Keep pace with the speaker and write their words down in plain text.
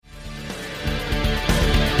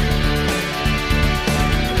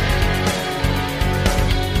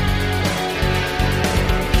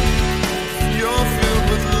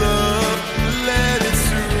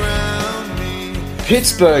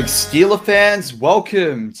Pittsburgh Steelers fans,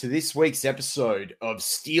 welcome to this week's episode of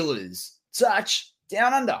Steelers Touch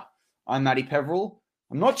Down Under. I'm Matty Peverill.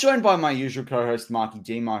 I'm not joined by my usual co-host, Marky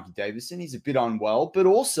Davison. He's a bit unwell, but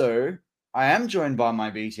also I am joined by my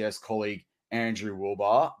BTS colleague, Andrew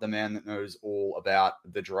Wilbar, the man that knows all about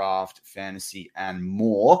the draft, fantasy, and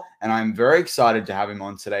more. And I'm very excited to have him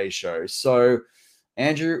on today's show. So,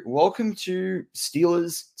 Andrew, welcome to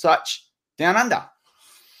Steelers Touch Down Under.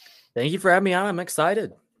 Thank you for having me on. I'm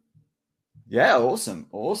excited. Yeah, awesome.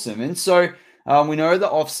 And so we know the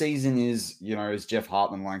off season is, as Jeff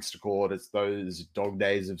Hartman likes to call it, it's those dog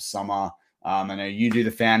days of summer. I know you do the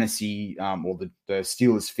fantasy or the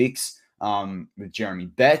Steelers fix with Jeremy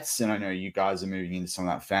Betts, and I know you guys are moving into some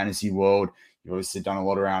of that fantasy world. You've obviously done a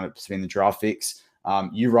lot around it between the draft fix.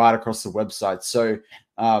 You write across the website. So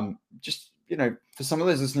just, for some of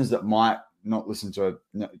those listeners that might not listen to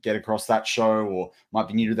get across that show or might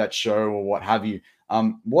be new to that show or what have you.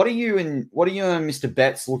 What are you and Mr.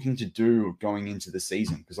 Betts looking to do going into the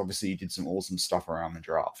season? Because obviously you did some awesome stuff around the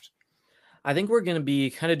draft. I think we're going to be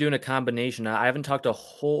kind of doing a combination. I haven't talked a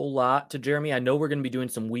whole lot to Jeremy. I know we're going to be doing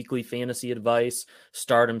some weekly fantasy advice,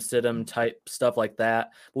 start 'em, sit 'em type stuff like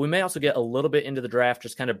that. But we may also get a little bit into the draft,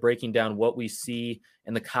 just kind of breaking down what we see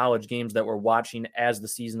in the college games that we're watching as the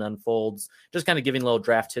season unfolds, just kind of giving little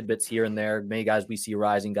draft tidbits here and there. Maybe guys we see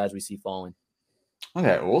rising, guys we see falling.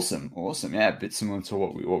 Okay, awesome. Yeah, a bit similar to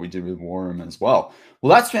what we did with Warham as well.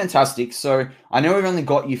 Well, that's fantastic. So I know we've only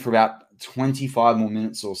got you for about 25 more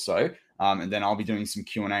minutes or so. And then I'll be doing some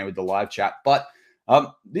Q&A with the live chat. But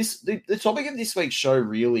the topic of this week's show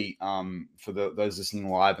really, for those listening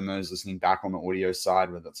live and those listening back on the audio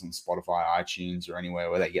side, whether it's on Spotify, iTunes, or anywhere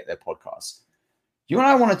where they get their podcasts, you and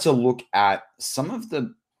I wanted to look at some of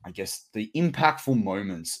the impactful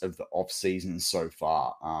moments of the off-season so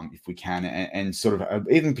far, if we can, and sort of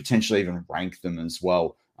even potentially even rank them as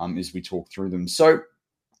well as we talk through them. So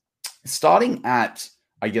starting at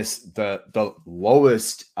the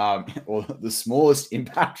lowest or the smallest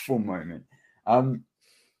impactful moment. How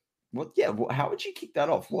would you kick that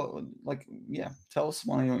off? Tell us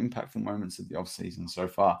one of your impactful moments of the off season so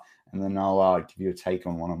far, and then I'll give you a take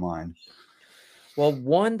on one of mine. Well,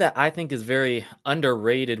 one that I think is very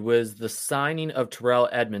underrated was the signing of Terrell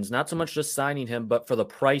Edmunds. Not so much just signing him, but for the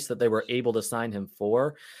price that they were able to sign him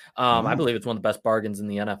for. I believe it's one of the best bargains in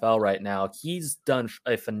the NFL right now. He's done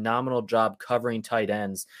a phenomenal job covering tight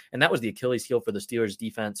ends, and that was the Achilles heel for the Steelers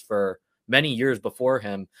defense for many years before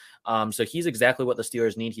him. So he's exactly what the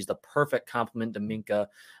Steelers need. He's the perfect complement to Minkah.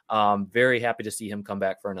 Very happy to see him come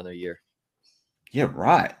back for another year. Yeah,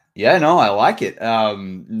 right. Yeah, no, I like it.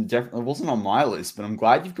 Definitely wasn't on my list, but I'm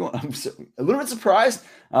glad you've gone. I'm a little bit surprised,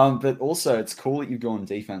 but also it's cool that you've gone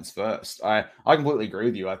defense first. I completely agree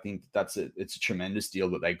with you. I think it's a tremendous deal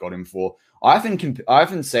that they got him for. I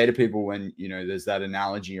often say to people when there's that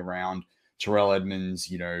analogy around Terrell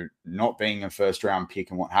Edmunds, not being a first round pick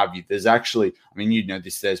and what have you. There's actually,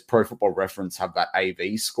 there's Pro Football Reference have that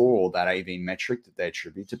AV score or that AV metric that they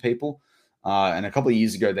attribute to people. And a couple of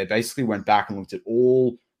years ago, they basically went back and looked at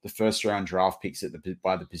all the first-round draft picks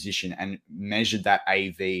by the position and measured that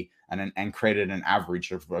AV and created an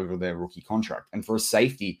average over their rookie contract. And for a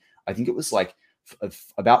safety, I think it was like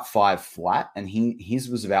about 5 flat, and his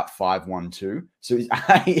was about 5.12. So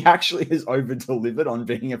he actually has over-delivered on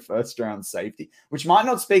being a first-round safety, which might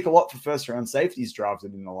not speak a lot for first-round safeties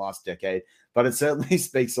drafted in the last decade, but it certainly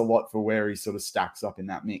speaks a lot for where he sort of stacks up in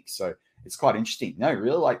that mix. So it's quite interesting. No,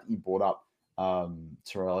 really like you brought up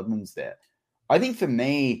Terrell Edmunds there. I think for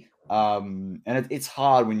me, and it's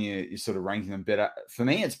hard when you're sort of ranking them better. For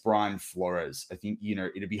me, it's Brian Flores. I think,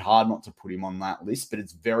 it'd be hard not to put him on that list, but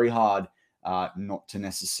it's very hard not to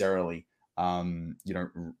necessarily,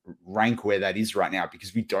 rank where that is right now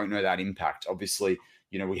because we don't know that impact. Obviously,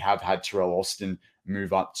 we have had Terrell Austin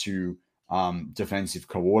move up to defensive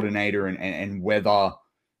coordinator and whether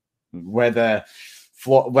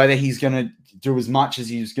he's going to do as much as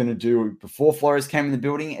he was going to do before Flores came in the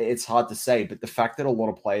building, it's hard to say. But the fact that a lot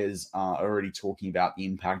of players are already talking about the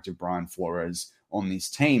impact of Brian Flores on this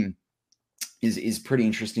team is pretty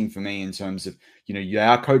interesting for me in terms of, you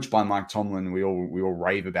are coached by Mike Tomlin. We all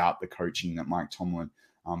rave about the coaching that Mike Tomlin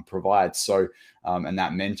provides. So, and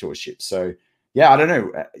that mentorship. So, yeah, I don't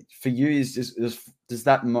know. For you, does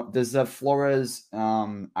that Flores,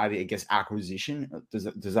 acquisition,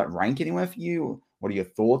 does that rank anywhere for you? What are your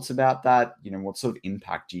thoughts about that? What sort of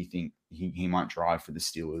impact do you think he might drive for the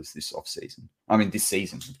Steelers this offseason? This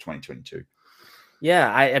season of 2022.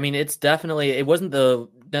 Yeah, I mean, it's definitely, it wasn't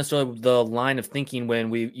necessarily the line of thinking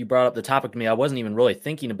when you brought up the topic to me. I wasn't even really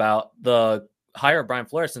thinking about the hire Brian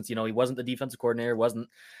Flores since, he wasn't the defensive coordinator, wasn't,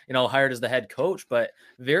 hired as the head coach, but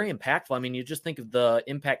very impactful. I mean, you just think of the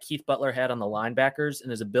impact Keith Butler had on the linebackers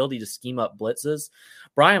and his ability to scheme up blitzes.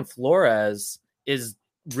 Brian Flores is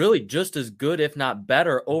really just as good, if not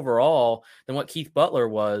better overall than what Keith Butler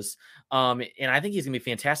was. And I think he's going to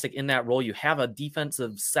be fantastic in that role. You have a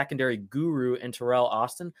defensive secondary guru in Terrell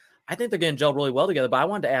Austin. I think they're going to gel really well together, but I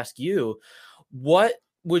wanted to ask you, what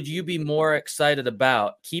would you be more excited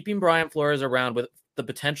about, keeping Brian Flores around with the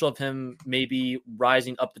potential of him maybe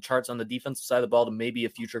rising up the charts on the defensive side of the ball to maybe a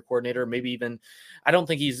future coordinator, maybe even, I don't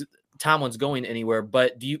think Tomlin's going anywhere,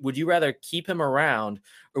 but would you rather keep him around,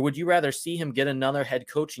 or would you rather see him get another head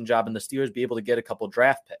coaching job and the Steelers be able to get a couple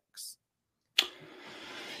draft picks?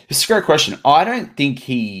 It's a great question. I don't think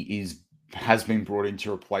he has been brought in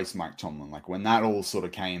to replace Mike Tomlin. Like when that all sort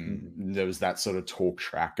of came, there was that sort of talk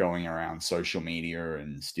track going around social media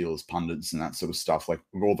and Steelers pundits and that sort of stuff. Like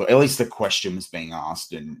at least the question was being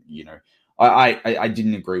asked, and I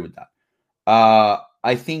didn't agree with that.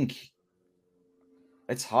 I think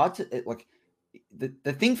it's hard to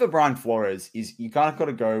the thing for Brian Flores is you kind of got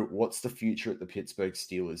to go, what's the future at the Pittsburgh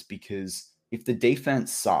Steelers? Because if the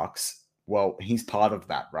defense sucks, well, he's part of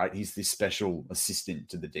that, right? He's this special assistant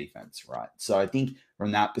to the defense, right? So I think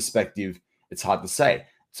from that perspective, it's hard to say.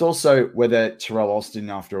 It's also whether Terrell Austin,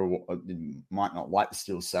 might not like the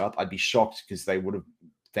Steelers setup. I'd be shocked because they would have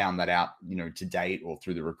found that out, to date or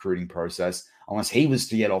through the recruiting process, unless he was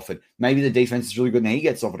to get offered. Maybe the defense is really good and he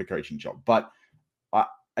gets offered a coaching job. But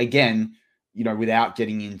again, without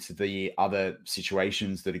getting into the other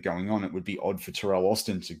situations that are going on, it would be odd for Terrell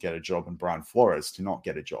Austin to get a job and Brian Flores to not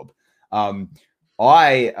get a job.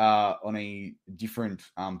 I on a different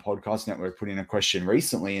podcast network put in a question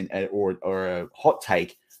recently, or a hot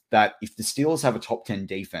take, that if the Steelers have a top 10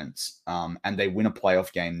 defense and they win a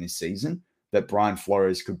playoff game this season, that Brian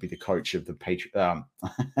Flores could be the coach of the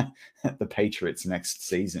Patriots next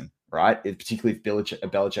season, right? Particularly if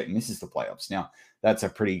Belichick misses the playoffs. Now, that's a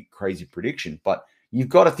pretty crazy prediction, but you've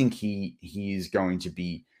got to think he is going to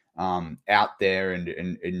be out there and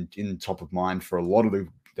in top of mind for a lot of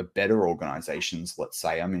the better organizations, let's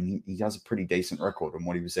say. I mean, he has a pretty decent record, and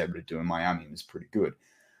what he was able to do in Miami was pretty good.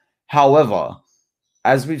 However,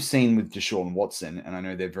 as we've seen with Deshaun Watson, and I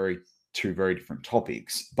know they're two very different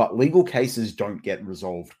topics, but legal cases don't get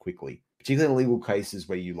resolved quickly, particularly legal cases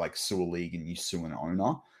where you sue a league and you sue an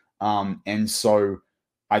owner. And so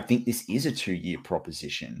I think this is a 2-year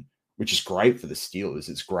proposition, which is great for the Steelers.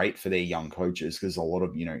 It's great for their young coaches, because a lot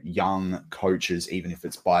of, young coaches, even if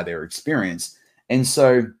it's by their experience. And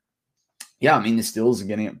so, yeah, I mean, the Steelers are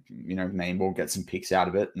getting, maybe we'll get some picks out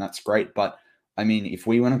of it, and that's great. But I mean, if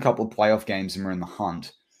we win a couple of playoff games and we're in the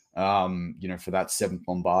hunt, for that 7th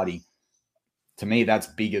Lombardi, to me, that's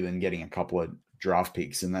bigger than getting a couple of draft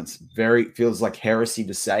picks. And that's feels like heresy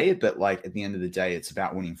to say, but at the end of the day, it's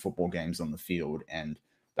about winning football games on the field. And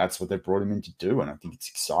that's what they brought him in to do. And I think it's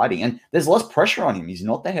exciting. And there's less pressure on him. He's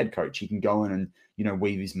not the head coach. He can go in and,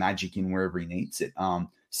 weave his magic in wherever he needs it.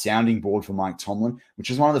 Sounding board for Mike Tomlin, which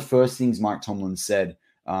is one of the first things Mike Tomlin said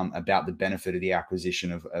about the benefit of the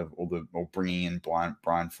acquisition or bringing in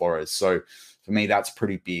Brian Flores. So for me, that's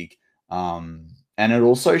pretty big. And it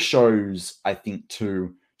also shows, I think,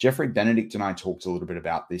 too, Jeffrey Benedict and I talked a little bit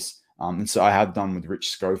about this. And so I have done with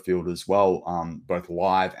Rich Schofield as well, both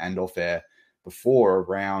live and off air before,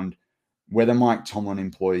 around whether Mike Tomlin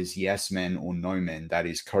employs yes men or no men, that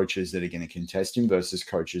is, coaches that are going to contest him versus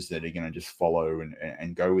coaches that are going to just follow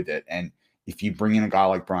and go with it. And if you bring in a guy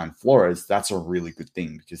like Brian Flores, that's a really good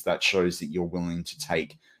thing, because that shows that you're willing to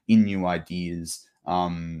take in new ideas,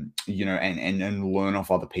 and learn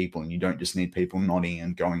off other people. And you don't just need people nodding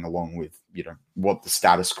and going along with, what the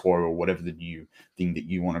status quo or whatever the new thing that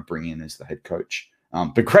you want to bring in as the head coach.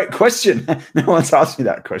 But great question. No one's asked me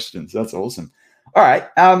that question, so that's awesome. All right.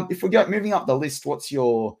 If we go moving up the list, what's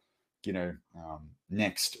your,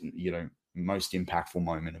 next, most impactful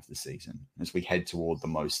moment of the season as we head toward the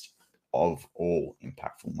most of all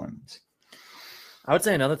impactful moments? I would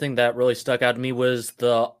say another thing that really stuck out to me was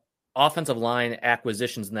the offensive line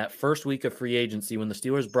acquisitions in that first week of free agency, when the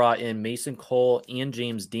Steelers brought in Mason Cole and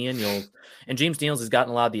James Daniels. And James Daniels has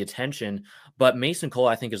gotten a lot of the attention, but Mason Cole,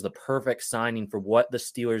 I think, is the perfect signing for what the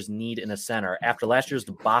Steelers need in a center. After last year's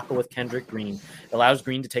debacle with Kendrick Green, it allows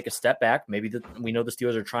Green to take a step back. Maybe we know the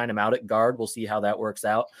Steelers are trying him out at guard. We'll see how that works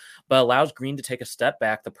out, but allows Green to take a step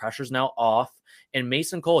back. The pressure's now off. And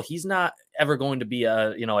Mason Cole, he's not ever going to be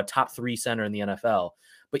a top 3 center in the NFL,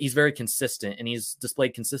 but he's very consistent, and he's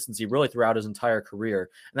displayed consistency really throughout his entire career.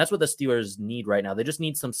 And that's what the Steelers need right now. They just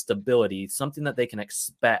need some stability, something that they can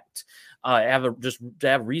expect, just to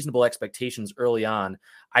have reasonable expectations early on.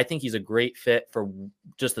 I think he's a great fit for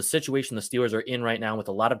just the situation the Steelers are in right now with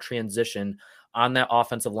a lot of transition on that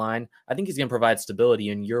offensive line. I think he's going to provide stability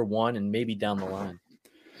in year one and maybe down the line.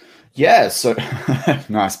 Yeah, so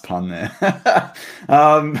nice pun there.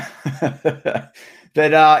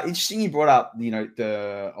 But interesting you brought up,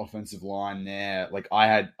 the offensive line there. Like I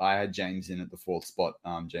had James in at the fourth spot,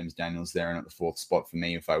 James Daniels there, and at the fourth spot for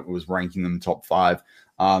me if I was ranking them top five.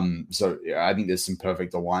 So yeah, I think there's some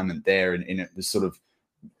perfect alignment there, and it was sort of,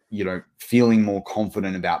 feeling more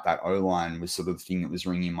confident about that O-line was sort of the thing that was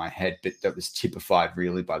ringing in my head, but that was typified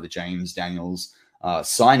really by the James Daniels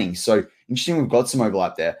signing. So interesting, we've got some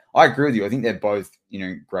overlap there. I agree with you. I think they're both,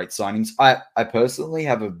 great signings. I personally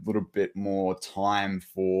have a little bit more time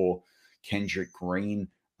for Kendrick Green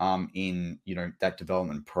in, that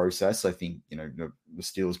development process. I think, the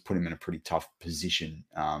Steelers put him in a pretty tough position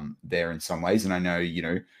there in some ways. And I know,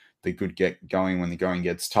 the good get going when the going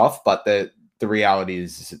gets tough, but the reality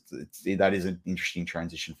is that is an interesting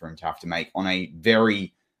transition for him to have to make on a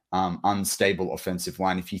very unstable offensive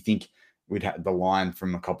line. If you think we'd had the line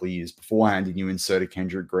from a couple of years beforehand and you insert a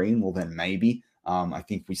Kendrick Green, well, then maybe. I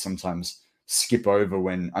think we sometimes skip over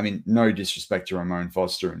no disrespect to Ramon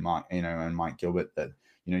Foster and Mike Gilbert that,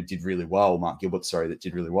 did really well. Mark Gilbert, that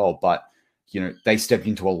did really well. But, they stepped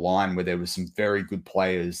into a line where there were some very good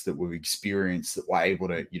players that were experienced that were able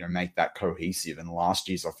to, make that cohesive. And last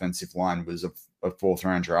year's offensive line was a fourth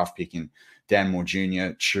round draft pick in Dan Moore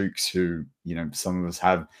Jr., Chooks, who, some of us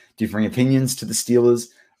have differing opinions to the Steelers.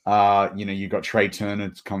 You got Trey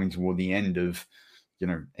Turner coming toward the end of,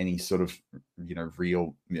 any sort of,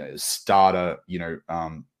 real starter,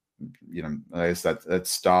 I guess that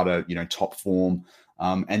starter, top form.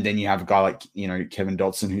 And then you have a guy like, Kevin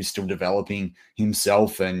Dotson, who's still developing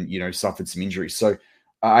himself and, suffered some injuries. So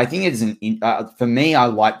I think it's for me, I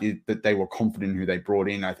like that they were confident in who they brought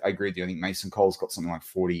in. I agree with you. I think Mason Cole's got something like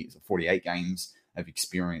 48 games of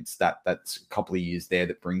experience. That's a couple of years there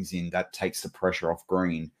that takes the pressure off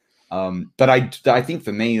Green. But I think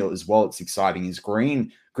for me as well, it's exciting is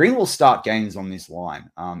Green will start games on this line.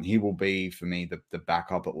 He will be, for me, the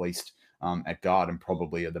backup at least at guard and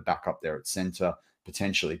probably the backup there at center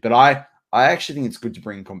potentially. But I actually think it's good to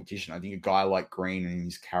bring in competition. I think a guy like Green and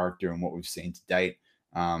his character and what we've seen to date,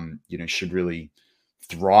 should really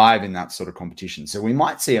thrive in that sort of competition. So we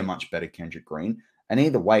might see a much better Kendrick Green. And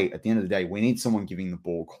either way, at the end of the day, we need someone giving the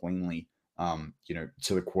ball cleanly, to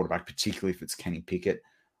the quarterback, particularly if it's Kenny Pickett.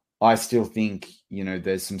 I still think,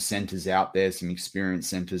 there's some centers out there, some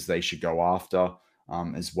experienced centers they should go after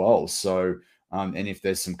as well. So, and if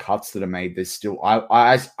there's some cuts that are made, there's still,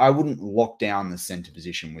 I wouldn't lock down the center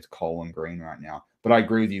position with Cole and Green right now. But I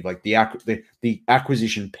agree with you, like the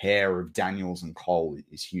acquisition pair of Daniels and Cole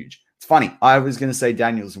is huge. It's funny. I was going to say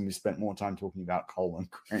Daniels when we spent more time talking about Cole and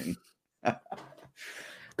Green.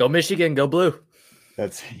 Go Michigan, go blue.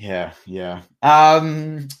 That's yeah.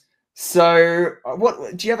 So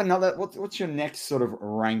what do you have another, what's your next sort of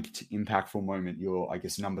ranked impactful moment? Your, I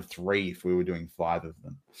guess, number 3, if we were doing 5 of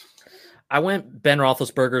them. I went Ben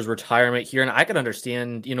Roethlisberger's retirement here, and I could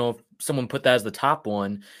understand, if someone put that as the top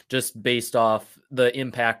one, just based off the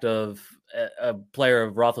impact of a player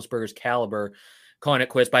of Roethlisberger's caliber, calling it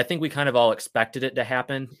quits. But I think we kind of all expected it to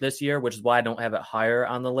happen this year, which is why I don't have it higher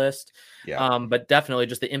on the list. Yeah. But definitely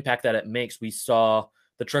just the impact that it makes. We saw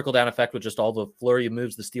the trickle-down effect with just all the flurry of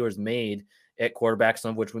moves the Steelers made at quarterback,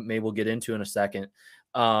 some of which maybe we'll get into in a second.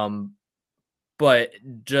 But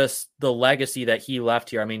just the legacy that he left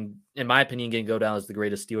here, I mean, in my opinion, can go down as the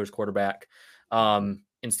greatest Steelers quarterback in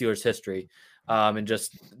Steelers history. And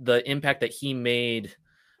just the impact that he made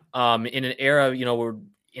in an era, where,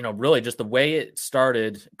 really just the way it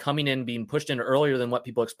started, coming in, being pushed in earlier than what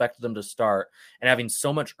people expected them to start, and having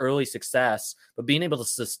so much early success, but being able to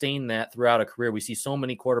sustain that throughout a career. We see so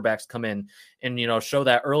many quarterbacks come in and, show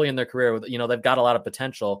that early in their career, they've got a lot of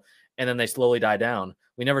potential, and then they slowly die down.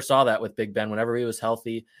 We never saw that with Big Ben. Whenever he was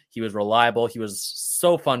healthy, he was reliable. He was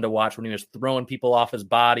so fun to watch when he was throwing people off his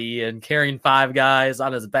body and carrying 5 guys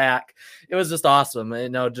on his back. It was just awesome.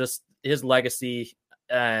 Just his legacy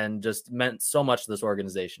and just meant so much to this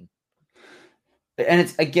organization. And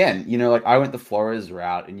it's, again, like I went the Flores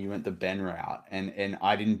route and you went the Ben route, and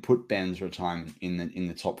I didn't put Ben's retirement in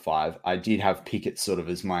the top 5. I did have Pickett sort of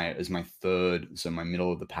as my third, so my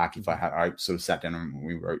middle of the pack. If I sort of sat down and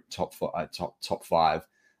we wrote top 5.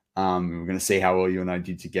 We were going to see how well you and I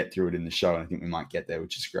did to get through it in the show, and I think we might get there,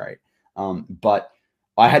 which is great. But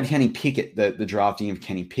I had Kenny Pickett, the drafting of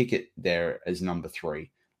Kenny Pickett there as number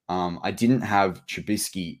 3. I didn't have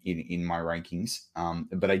Trubisky in my rankings,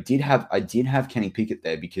 but I did have Kenny Pickett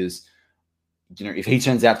there because, if he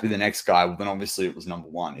turns out to be the next guy, well, then obviously it was number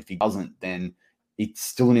one. If he doesn't, then it's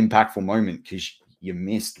still an impactful moment because you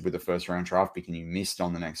missed with a first round draft pick and you missed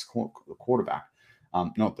on the next quarterback.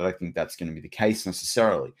 Not that I think that's going to be the case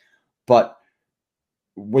necessarily, but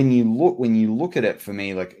when you look at it, for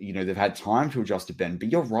me, like, they've had time to adjust to Ben,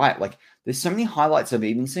 but you're right. Like, there's so many highlights I've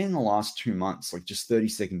even seen in the last 2 months, like just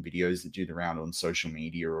 30-second videos that do the round on social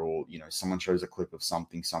media, or, someone shows a clip of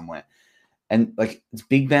something somewhere. And like, it's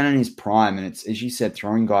Big Ben in his prime, and it's, as you said,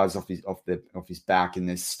 throwing guys off his back. And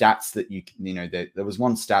there's stats that there was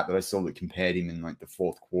one stat that I saw that compared him in like the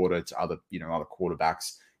fourth quarter to other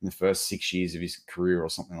quarterbacks in the first 6 years of his career or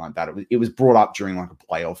something like that. It was brought up during like a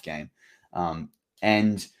playoff game.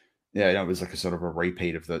 And yeah, it was like a sort of a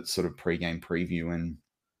repeat of the sort of pre-game preview. And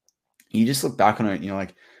you just look back on it, and you're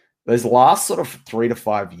like, those last sort of 3 to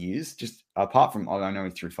 5 years, just apart from, I know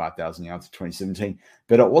he threw 5,000 yards in 2017,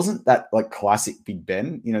 but it wasn't that like classic Big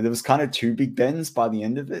Ben. There was kind of two Big Bens by the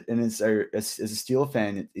end of it. And as a Steeler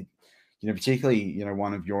fan, it particularly,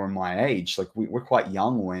 one of your and my age, like we're quite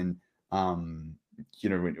young when,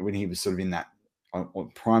 when he was sort of in that,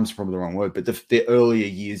 prime's probably the wrong word, but the earlier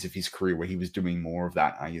years of his career where he was doing more of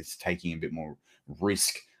that, I guess, taking a bit more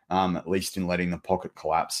risk, at least in letting the pocket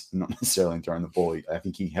collapse, not necessarily in throwing the ball. I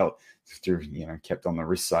think he helped through, kept on the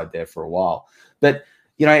risk side there for a while. But,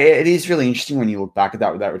 it is really interesting when you look back at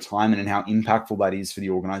that retirement and how impactful that is for the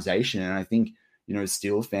organization. And I think, as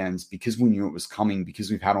Steelers fans, because we knew it was coming,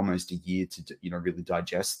 because we've had almost a year to, really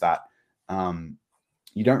digest that,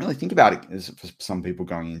 you don't really think about it as for some people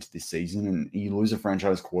going into this season, and you lose a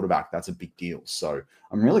franchise quarterback. That's a big deal. So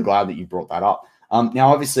I'm really glad that you brought that up.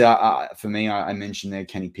 Now, obviously, for me, I mentioned there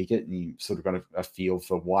Kenny Pickett, and you sort of got a feel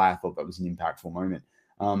for why I thought that was an impactful moment.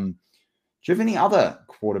 Do you have any other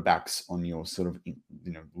quarterbacks on your sort of,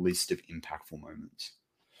 list of impactful moments?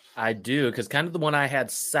 I do, because kind of the one I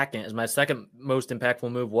had second is my second most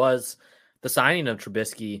impactful move was the signing of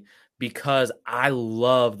Trubisky, because I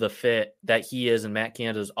love the fit that he is in Matt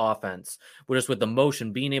Canada's offense. We're just with the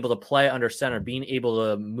motion, being able to play under center, being able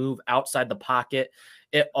to move outside the pocket.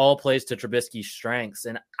 It all plays to Trubisky's strengths.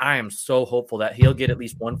 And I am so hopeful that he'll get at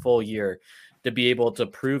least one full year to be able to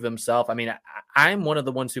prove himself. I mean, I'm one of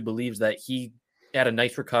the ones who believes that he had a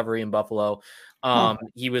nice recovery in Buffalo.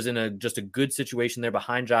 He was in just a good situation there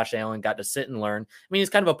behind Josh Allen, got to sit and learn. I mean, he's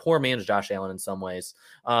kind of a poor man's Josh Allen in some ways.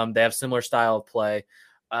 They have similar style of play.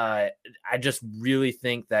 I just really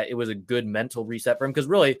think that it was a good mental reset for him, because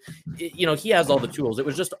really, he has all the tools. It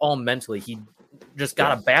was just all mentally. He just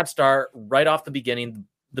got a bad start right off the beginning.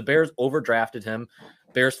 The Bears overdrafted him.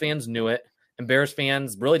 Bears fans knew it, and Bears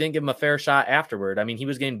fans really didn't give him a fair shot afterward. I mean, he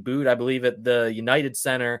was getting booed, I believe, at the United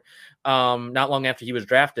Center not long after he was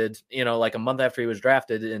drafted, like a month after he was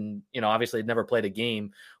drafted, and, obviously had never played a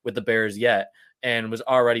game with the Bears yet, and was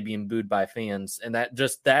already being booed by fans. And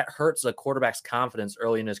that hurts a quarterback's confidence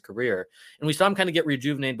early in his career. And we saw him kind of get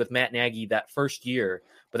rejuvenated with Matt Nagy that first year,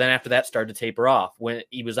 but then after that started to taper off when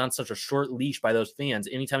he was on such a short leash by those fans.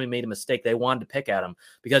 Anytime he made a mistake, they wanted to pick at him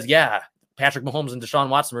because, Patrick Mahomes and Deshaun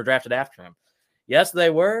Watson were drafted after him. Yes, they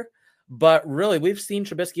were, but really we've seen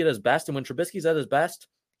Trubisky at his best. And when Trubisky's at his best,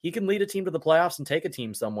 he can lead a team to the playoffs and take a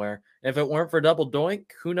team somewhere. And if it weren't for double doink,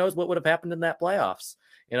 who knows what would have happened in that playoffs?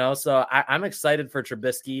 So I'm excited for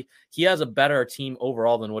Trubisky. He has a better team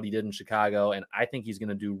overall than what he did in Chicago, and I think he's going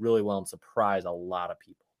to do really well and surprise a lot of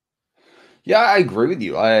people. Yeah, I agree with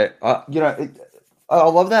you. I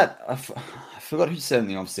love that. I forgot who said in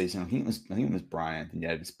the offseason. I think it was Brian Anthony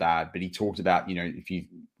Davis bad, but he talked about, if you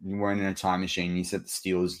weren't in a time machine, he said the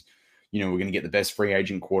Steelers, we're going to get the best free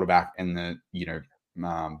agent quarterback and the,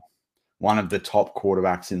 one of the top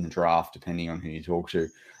quarterbacks in the draft, depending on who you talk to.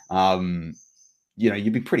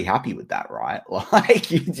 You'd be pretty happy with that, right?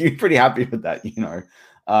 Like you'd be pretty happy with that,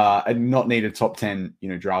 and not need a top 10,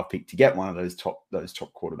 draft pick to get one of those top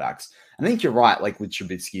quarterbacks. I think you're right, like with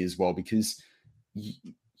Trubisky as well, because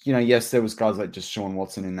yes, there was guys like just Deshaun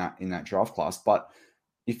Watson in that draft class, but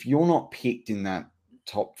if you're not picked in that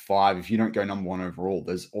top 5, if you don't go number 1 overall,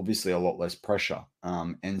 there's obviously a lot less pressure.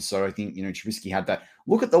 And so I think, Trubisky had that.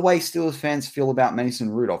 Look at the way Steelers fans feel about Mason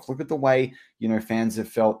Rudolph. Look at the way, fans have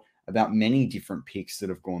felt about many different picks that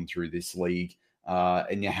have gone through this league,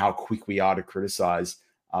 and how quick we are to criticize.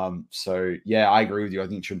 So yeah, I agree with you. I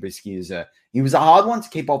think Trubisky he was a hard one to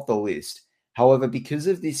keep off the list. However, because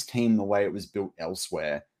of this team, the way it was built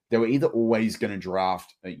elsewhere, they were either always going to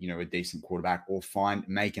draft a decent quarterback or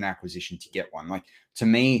make an acquisition to get one. Like, to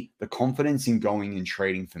me, the confidence in going and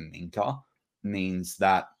trading for Minka means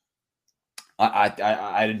that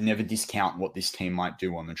I'd never discount what this team might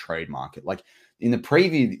do on the trade market. Like in the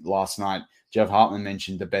preview last night, Jeff Hartman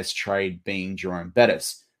mentioned the best trade being Jerome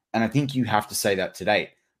Bettis. And I think you have to say that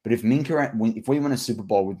today. But if if we win a Super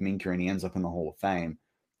Bowl with Minka and he ends up in the Hall of Fame,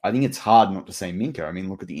 I think it's hard not to say Minka. I mean,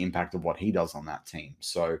 look at the impact of what he does on that team.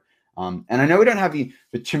 So, and I know we don't have you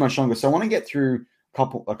for too much longer, so I want to get through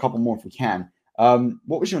a couple more if we can.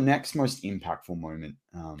 What was your next most impactful moment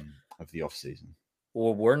of the offseason?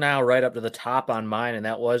 Well, we're now right up to the top on mine, and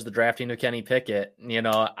that was the drafting of Kenny Pickett. You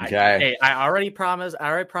know, okay. I already promised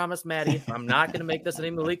Maddie, I'm not going to make this any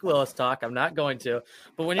Malik Willis talk. I'm not going to.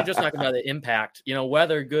 But when you're just talking about the impact, you know,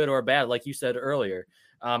 whether good or bad, like you said earlier,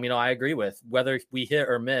 you know, I agree with whether we hit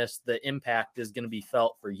or miss, the impact is going to be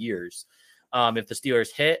felt for years. If the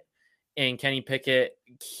Steelers hit and Kenny Pickett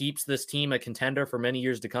keeps this team a contender for many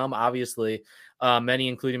years to come, obviously, many,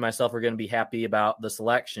 including myself, are going to be happy about the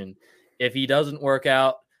selection. If he doesn't work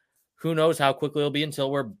out, who knows how quickly it'll be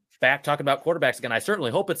until we're back talking about quarterbacks again. I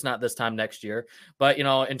certainly hope it's not this time next year. But, you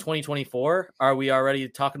know, in 2024, are we already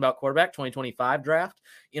talking about quarterback 2025 draft?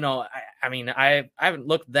 You know, I mean, I haven't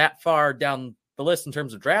looked that far down the list in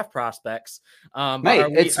terms of draft prospects. Mate,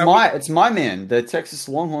 it's my man, the Texas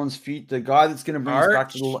Longhorns feet, the guy that's going to bring us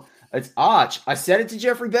back to the. It's Arch. I said it to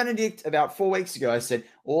Jeffrey Benedict about 4 weeks ago. I said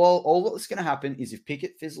all that's going to happen is if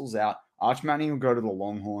Pickett fizzles out, Arch Manning will go to the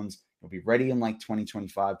Longhorns. He'll be ready in like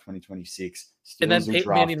 2025, 2026. And then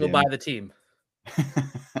Peyton Manning will buy the team.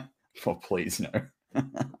 Well, please no.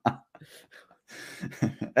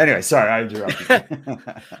 Anyway, sorry, I interrupted you.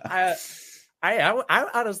 I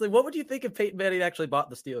honestly, what would you think if Peyton Manning actually bought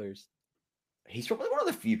the Steelers? He's probably one of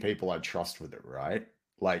the few people I trust with it, right?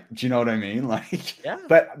 Like, do you know what I mean? Like, yeah.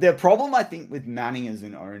 But the problem I think with Manning as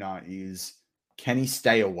an owner is, can he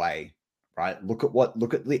stay away? Right? Look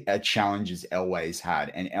at the challenges Elway's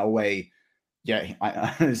had, and Elway,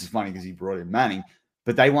 yeah, this is funny because he brought in Manning,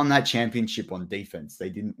 but they won that championship on defense. They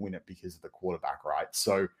didn't win it because of the quarterback, right?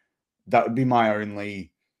 So that would be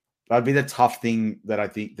that'd be the tough thing that I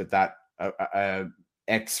think that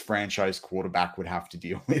ex-franchise quarterback would have to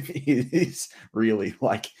deal with is really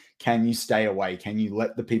like, can you stay away? Can you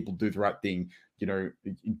let the people do the right thing? You know,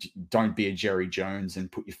 don't be a Jerry Jones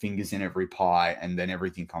and put your fingers in every pie and then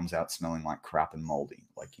everything comes out smelling like crap and moldy.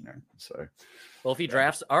 Like, you know, so. Well, if he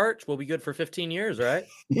drafts Arch, we'll be good for 15 years, right?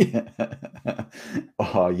 Yeah.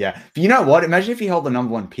 Oh, yeah. But you know what? Imagine if he held the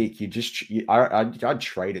number one pick. I'd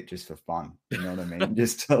trade it just for fun. You know what I mean?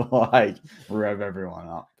 Just to like rev everyone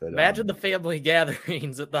up. But, imagine the family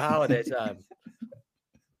gatherings at the holiday time.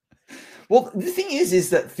 Well, the thing is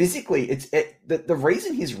that physically, the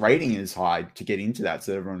reason his rating is high, to get into that,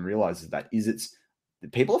 so everyone realizes that, is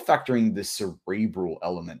people are factoring the cerebral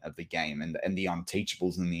element of the game and the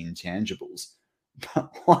unteachables and the intangibles.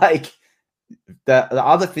 But like the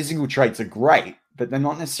other physical traits are great, but they're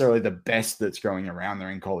not necessarily the best that's going around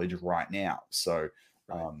there in college right now. So,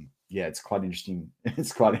 yeah, it's quite interesting.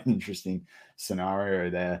 It's quite an interesting scenario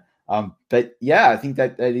there. But yeah, I think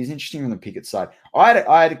that is interesting on the Pickett side. I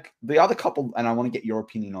had the other couple, and I want to get your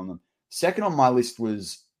opinion on them. Second on my list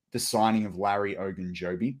was the signing of Larry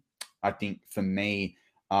Ogunjobi. I think for me,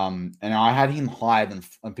 and I had him higher than,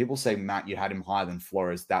 and people say, Matt, you had him higher than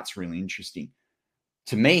Flores. That's really interesting.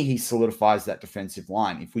 To me, he solidifies that defensive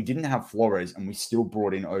line. If we didn't have Flores and we still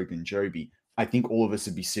brought in Ogunjobi, I think all of us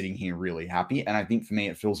would be sitting here really happy. And I think for me,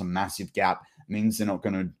 it fills a massive gap. It means they're not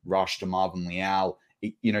going to rush to Marvin Leal.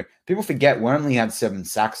 You know, people forget Wormley had 7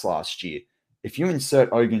 sacks last year. If you insert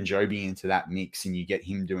Ogunjobi into that mix and you get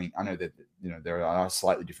him doing, I know that, you know, there are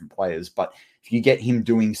slightly different players, but if you get him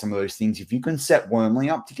doing some of those things, if you can set Wormley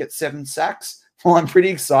up to get 7 sacks, well, I'm pretty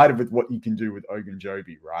excited with what you can do with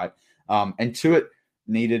Ogunjobi, right? And Tuitt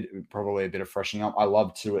needed probably a bit of freshening up. I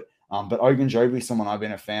love Tuitt. But Ogunjobi is someone I've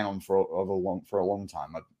been a fan on for a long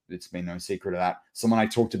time. It's been no secret of that. Someone I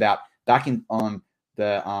talked about back in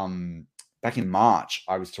March.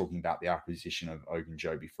 I was talking about the acquisition of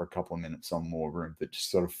Ogunjobi for a couple of minutes on War Room that just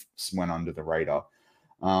sort of went under the radar.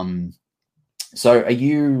 So are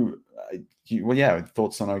you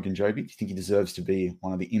thoughts on Ogunjobi? Do you think he deserves to be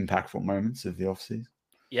one of the impactful moments of the offseason?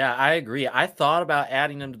 Yeah, I agree. I thought about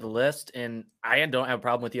adding him to the list, and I don't have a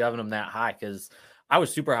problem with you having him that high because I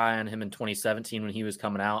was super high on him in 2017 when he was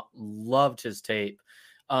coming out. Loved his tape.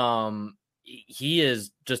 He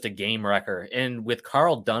is just a game wrecker. And with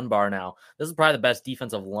Carl Dunbar now, this is probably the best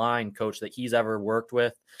defensive line coach that he's ever worked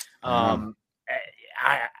with.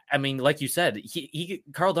 I mean, like you said,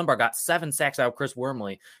 Carl Dunbar got 7 sacks out of Chris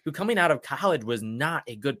Wormley, who coming out of college was not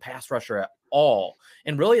a good pass rusher at all.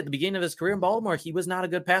 And really at the beginning of his career in Baltimore, he was not a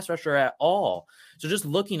good pass rusher at all. So just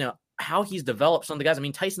looking at how he's developed some of the guys, I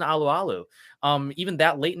mean, Tyson Alualu, even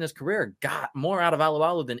that late in his career, got more out of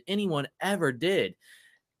Alualu than anyone ever did.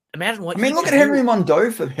 Imagine what look at Henry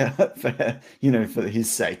Mondeau for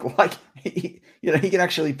his sake. Like, he can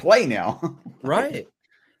actually play now. Right.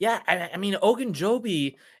 Yeah. I mean,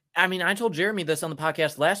 Ogunjobi, I mean, I told Jeremy this on the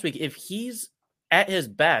podcast last week. If he's at his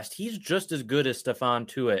best, he's just as good as Stephon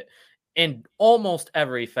Tuitt in almost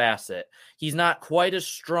every facet. He's not quite as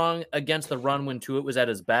strong against the run when Tuitt was at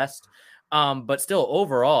his best. But still,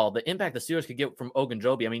 overall, the impact the Steelers could get from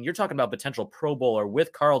Ogunjobi. I mean, you're talking about potential Pro Bowler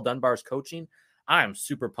with Carl Dunbar's coaching. I am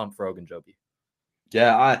super pumped for Ogunjobi.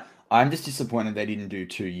 Yeah, I'm just disappointed they didn't do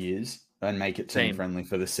 2 years and make it team friendly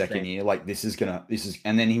for the second year. Like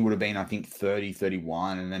and then he would have been, I think, 30,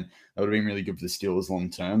 31, and then that would have been really good for the Steelers long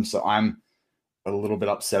term. So I'm a little bit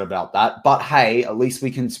upset about that. But hey, at least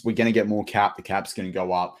we're going to get more cap. The cap's going to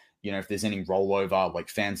go up. If there's any rollover, like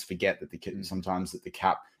fans forget that sometimes that the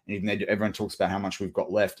cap, and even everyone talks about how much we've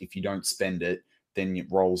got left. If you don't spend it, then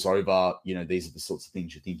it rolls over. These are the sorts of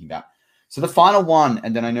things you're thinking about. So the final one,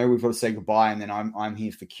 and then I know we've got to say goodbye, and then I'm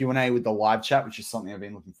here for Q&A with the live chat, which is something I've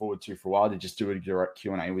been looking forward to for a while, to just do a direct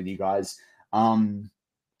Q&A with you guys. And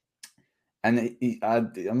I'm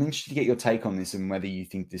interested to get your take on this and whether you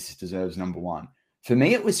think this deserves number one. For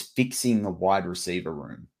me, it was fixing the wide receiver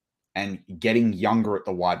room and getting younger at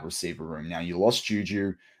the wide receiver room. Now, you lost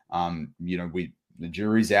Juju. The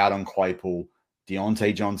jury's out on Claypool,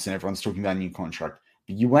 Deontay Johnson. Everyone's talking about a new contract.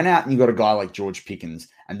 But you went out and you got a guy like George Pickens,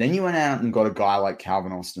 and then you went out and got a guy like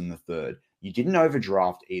Calvin Austin III. You didn't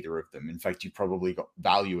overdraft either of them. In fact, you probably got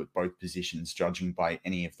value at both positions, judging by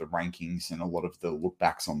any of the rankings and a lot of the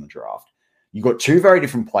lookbacks on the draft. You got 2 very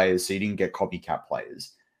different players, so you didn't get copycat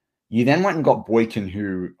players. You then went and got Boykin,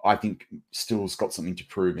 who I think still's got something to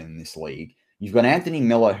prove in this league. You've got Anthony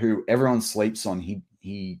Miller, who everyone sleeps on.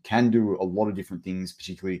 He can do a lot of different things,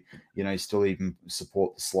 particularly, still even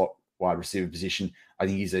support the slot wide receiver position. I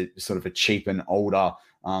think he's a sort of a cheap and older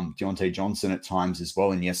Deontay Johnson at times as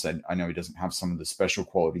well. And yes, I know he doesn't have some of the special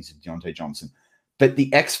qualities of Deontay Johnson. But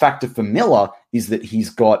the X factor for Miller is that he's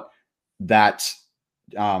got that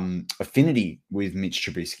affinity with Mitch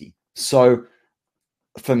Trubisky. So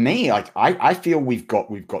for me, like I feel we've got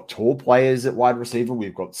tall players at wide receiver.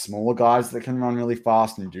 We've got smaller guys that can run really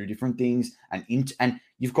fast and do different things. And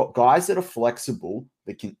you've got guys that are flexible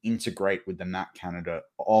that can integrate with the Matt Canada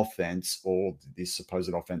offense, or this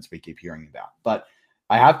supposed offense we keep hearing about. But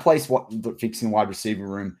I have placed fixing the wide receiver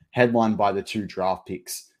room, headlined by the 2 draft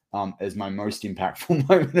picks, as my most impactful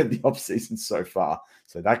moment of the offseason so far.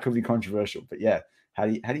 So that could be controversial. But yeah, how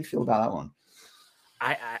do you feel about that one?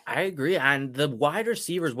 I agree. And the wide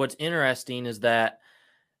receivers, what's interesting is that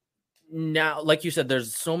now, like you said,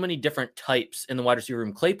 there's so many different types in the wide receiver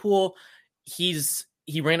room. Claypool,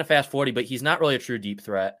 he ran a fast 40, but he's not really a true deep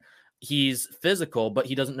threat. He's physical, but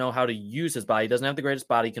he doesn't know how to use his body. He doesn't have the greatest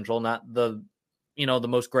body control, not the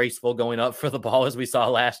most graceful going up for the ball as we saw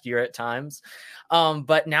last year at times.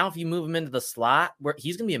 But now if you move him into the slot, where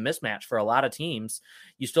he's going to be a mismatch for a lot of teams,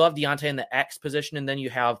 you still have Deontay in the X position, and then you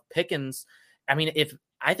have Pickens. I mean, if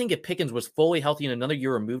Pickens was fully healthy and another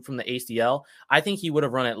year removed from the ACL, I think he would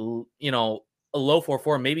have run at, a low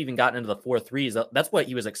 4.4, maybe even gotten into the 4.3s. That's what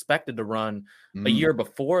he was expected to run a year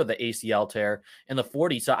before the ACL tear in the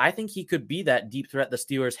 40. So I think he could be that deep threat the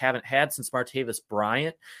Steelers haven't had since Martavis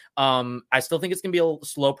Bryant. I still think it's going to be a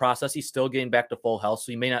slow process. He's still getting back to full health,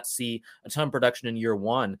 so you may not see a ton of production in year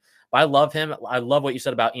one. But I love him. I love what you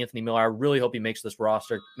said about Anthony Miller. I really hope he makes this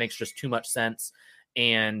roster. Makes just too much sense.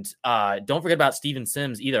 And don't forget about Steven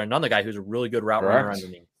Sims either, another guy who's a really good route runner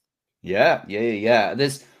underneath. Yeah.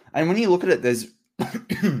 And when you look at it, there's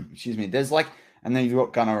excuse me, there's like, and then you've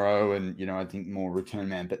got Gunnar O and I think more return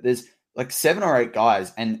man, but there's like 7 or 8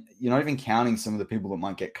 guys, and you're not even counting some of the people that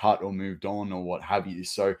might get cut or moved on or what have you.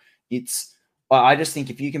 So it's, I just think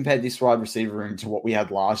if you compare this wide receiver room to what we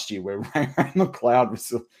had last year, where Ray McLeod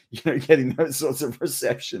was, getting those sorts of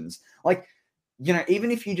receptions, like, even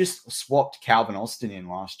if you just swapped Calvin Austin in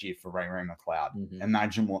last year for Ray McLeod,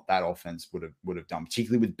 imagine what that offense would have done,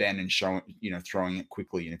 particularly with Ben and throwing it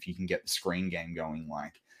quickly. And if you can get the screen game going,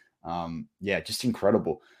 just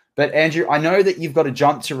incredible. But Andrew, I know that you've got to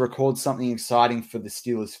jump to record something exciting for the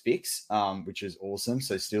Steelers Fix, which is awesome.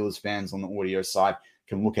 So Steelers fans on the audio side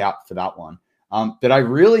can look out for that one. But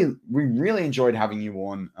we really enjoyed having you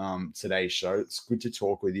on today's show. It's good to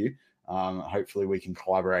talk with you. Hopefully we can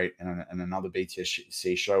collaborate in another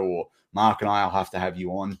BTSC show, or Mark and I'll have to have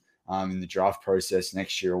you on in the draft process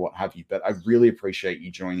next year or what have you. But I really appreciate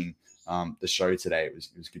you joining the show today. It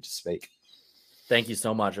was good to speak. Thank you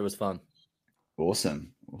so much. It was fun.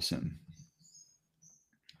 Awesome.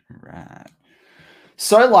 All right.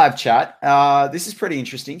 So live chat, this is pretty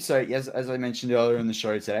interesting. So as I mentioned earlier in the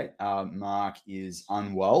show today, Mark is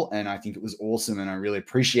unwell, and I think it was awesome, and I really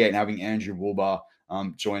appreciate having Andrew Woolbar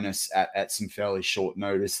join us at some fairly short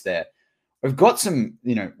notice there. We've got some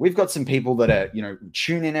people that are,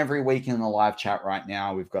 tune in every week in the live chat right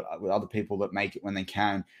now. We've got other people that make it when they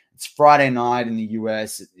can. It's Friday night in the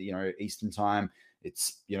US, Eastern time.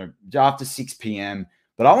 It's, after 6 p.m.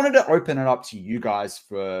 But I wanted to open it up to you guys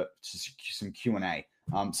for some Q&A.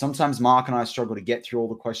 Sometimes Mark and I struggle to get through all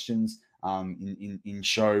the questions in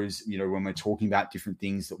shows, when we're talking about different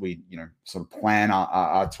things that we, sort of plan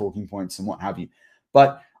our talking points and what have you.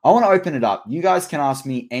 But I want to open it up. You guys can ask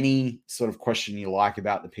me any sort of question you like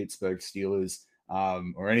about the Pittsburgh Steelers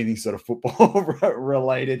or anything sort of football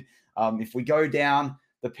related. If we go down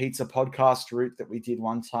the pizza podcast route that we did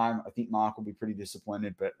one time, I think Mark will be pretty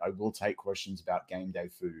disappointed, but I will take questions about game day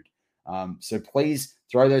food. So please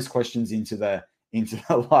throw those questions into the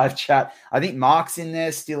live chat. I think Mark's in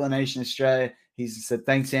there, Steeler Nation Australia. He's said,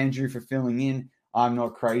 thanks, Andrew, for filling in. I'm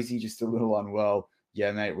not crazy, just a little unwell.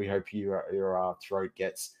 Yeah, mate, we hope your throat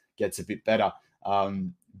gets a bit better.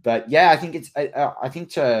 But yeah, I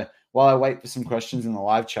think while I wait for some questions in the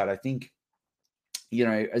live chat, I think,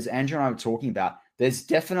 as Andrew and I were talking about, there's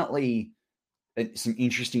definitely some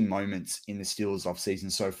interesting moments in the Steelers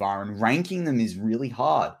offseason so far, and ranking them is really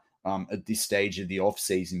hard at this stage of the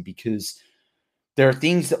offseason because there are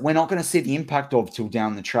things that we're not going to see the impact of till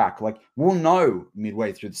down the track. Like, we'll know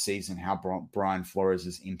midway through the season how Brian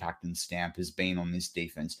Flores' impact and stamp has been on this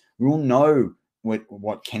defense. We'll know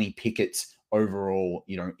what Kenny Pickett's overall,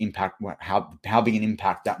 impact, how big an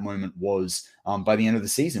impact that moment was by the end of the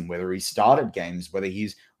season, whether he started games, whether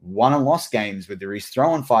he's won and lost games, whether he's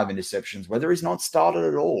thrown 5 interceptions, whether he's not started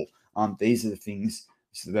at all. These are the things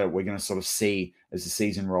that we're going to sort of see as the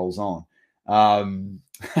season rolls on.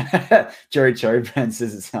 Jerry Cherrybrand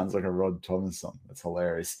says it sounds like a Rod Thomas song. That's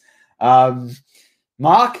hilarious.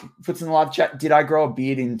 Mark puts in the live chat, did I grow a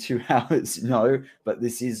beard in 2 hours? No, but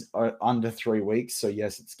this is under 3 weeks. So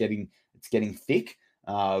yes, it's getting thick.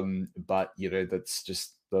 But that's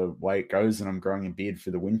just the way it goes. And I'm growing a beard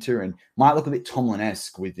for the winter and might look a bit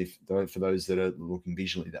Tomlin-esque for those that are looking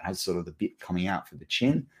visually, that has sort of the bit coming out for the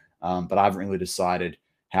chin. But I haven't really decided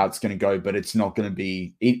how it's going to go, but it's not going to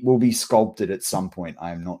be, it will be sculpted at some point.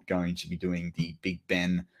 I am not going to be doing the Big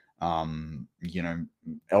Ben, elbow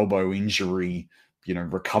injury,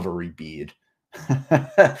 recovery beard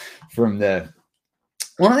from there.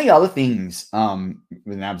 One of the other things,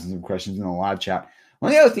 with an absence of questions in the live chat,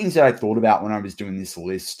 one of the other things that I thought about when I was doing this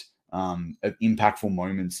list of impactful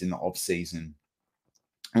moments in the off season,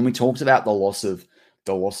 and we talked about the loss of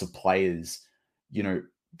players,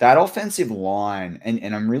 that offensive line,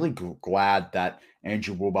 and I'm really glad that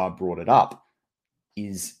Andrew Woolbar brought it up,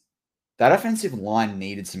 is that offensive line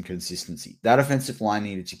needed some consistency. That offensive line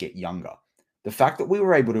needed to get younger. The fact that we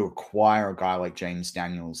were able to acquire a guy like James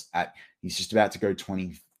Daniels he's just about to go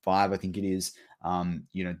 25, I think it is.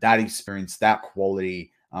 That experience, that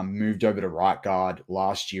quality, moved over to right guard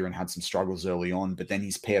last year and had some struggles early on, but then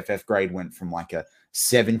his PFF grade went from like a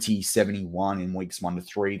 70, 71 in weeks 1 to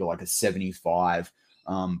 3 to like a 75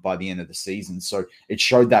 by the end of the season. So it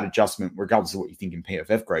showed that adjustment, regardless of what you think in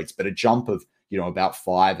PFF grades, but a jump of, about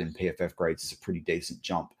 5 in PFF grades is a pretty decent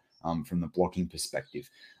jump from the blocking perspective.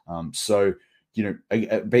 Bringing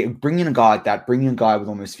a guy like that, bringing a guy with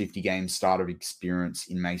almost 50 games starter experience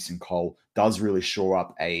in Mason Cole does really shore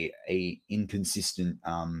up a inconsistent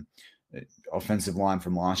offensive line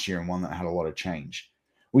from last year, and one that had a lot of change.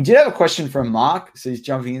 We did have a question from Mark, so he's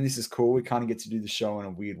jumping in. This is cool. We kind of get to do the show in a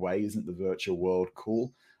weird way. Isn't the virtual world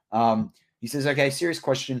cool? He says, okay, serious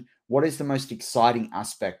question. What is the most exciting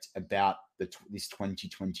aspect about this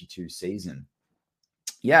 2022 season?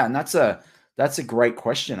 Yeah, and that's a great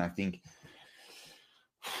question, I think.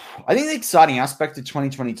 The exciting aspect of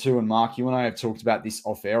 2022, and Mark, you and I have talked about this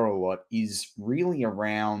off air a lot, is really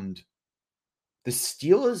around the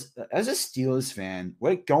Steelers. As a Steelers fan,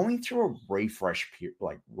 we're going through a refresh period,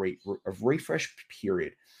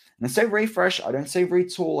 And I say refresh, I don't say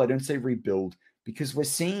retool, I don't say rebuild, because we're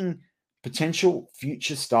seeing potential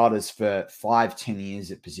future starters for 5-10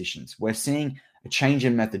 years at positions. We're seeing a change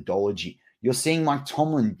in methodology. You're seeing Mike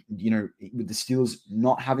Tomlin, with the Steelers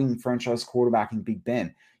not having franchise quarterback in Big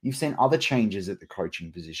Ben. You've seen other changes at the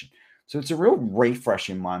coaching position. So it's a real refresh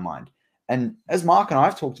in my mind. And as Mark and I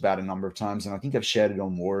have talked about a number of times, and I think I've shared it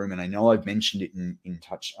on War Room, and I know I've mentioned it in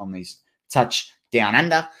touch on these Touch Down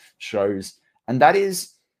Under shows. And that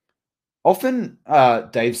is often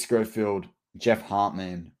Dave Schofield, Jeff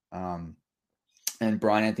Hartman, and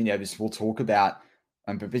Brian Anthony Davis will talk about,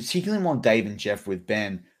 but particularly more Dave and Jeff with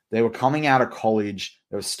Ben, they were coming out of college,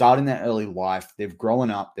 they were starting their early life, they've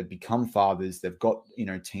grown up, they've become fathers, they've got,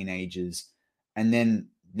 teenagers, and then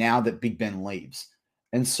now that Big Ben leaves.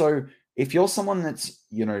 And so if you're someone that's,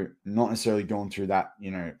 not necessarily gone through that,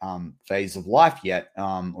 phase of life yet,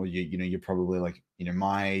 or you're probably like,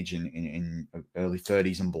 my age and in early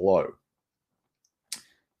 30s and below,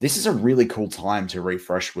 this is a really cool time to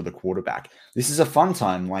refresh with a quarterback. This is a fun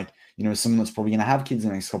time, like, someone that's probably going to have kids in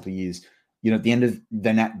the next couple of years, at the end of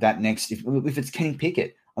that next, if it's Kenny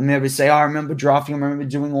Pickett, I'm able to say, I remember drafting, I remember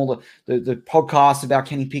doing all the podcasts about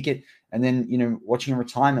Kenny Pickett, and then, watching a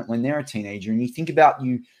retirement when they're a teenager, and you think about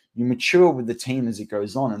you mature with the team as it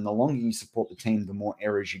goes on, and the longer you support the team, the more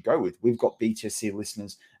areas you go with. We've got BTSC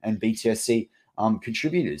listeners and BTSC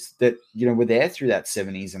contributors that, were there through that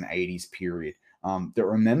 70s and 80s period. That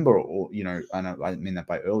remember, or and I mean that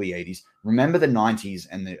by early 80s, remember the 90s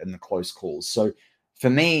and the close calls. So for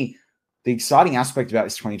me, the exciting aspect about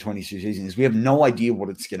this 2022 season is we have no idea what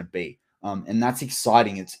it's going to be, and that's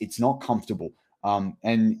exciting. It's not comfortable,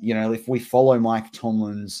 and if we follow Mike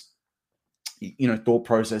Tomlin's thought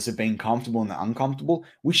process of being comfortable in the uncomfortable,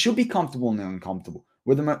 we should be comfortable in the uncomfortable.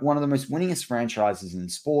 We're one of the most winningest franchises in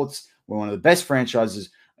sports. We're one of the best franchises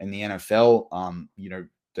in the NFL.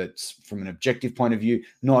 That's from an objective point of view,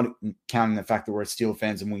 not counting the fact that we're Steel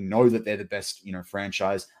fans and we know that they're the best,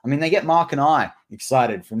 franchise. I mean, they get Mark and I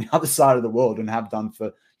excited from the other side of the world and have done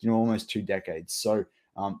for, almost 2 decades. So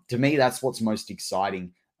to me, that's what's most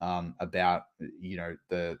exciting about,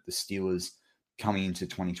 the Steelers coming into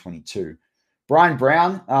 2022. Brian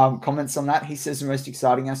Brown comments on that. He says the most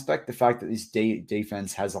exciting aspect, the fact that this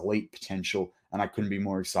defense has elite potential, and I couldn't be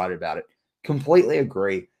more excited about it. Completely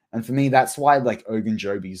agree. And for me, that's why like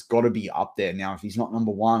Ogunjobi's got to be up there. Now, if he's not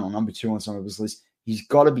number 1 or number 2 on some of his lists, he's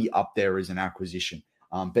got to be up there as an acquisition.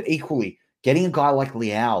 But equally, getting a guy like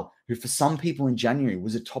Leal, who for some people in January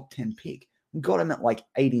was a top 10 pick, we got him at like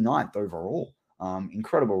 89th overall.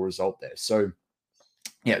 Incredible result there. So,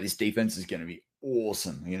 yeah, this defense is going to be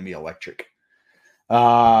awesome. They're going to be electric.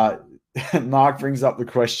 Mark brings up the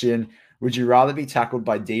question, would you rather be tackled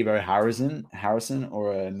by Debo Harrison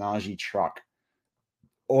or a Najee Truck?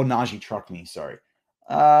 Or Najee Truck me, sorry.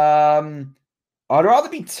 I'd rather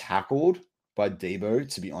be tackled by Debo,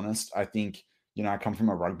 to be honest. I think, I come from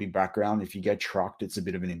a rugby background. If you get trucked, it's a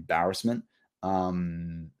bit of an embarrassment.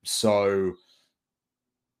 So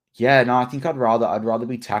yeah, no, I think I'd rather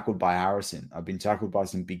be tackled by Harrison. I've been tackled by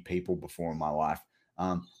some big people before in my life.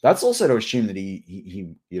 That's also to assume that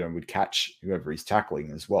he would catch whoever he's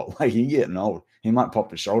tackling as well. Like, he's getting old. He might pop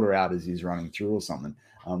the shoulder out as he's running through or something,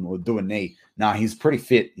 or do a knee. No, he's pretty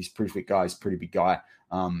fit. He's a pretty fit guy. He's a pretty big guy.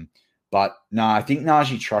 But no, I think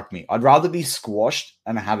Najee trucked me. I'd rather be squashed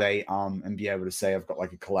and have and be able to say I've got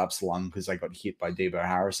like a collapsed lung because I got hit by Debo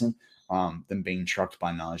Harrison, than being trucked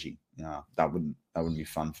by Najee. That wouldn't be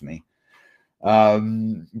fun for me.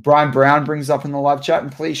 Brian Brown brings up in the live chat,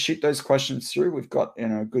 and please shoot those questions through. We've got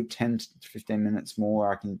a good 10 to 15 minutes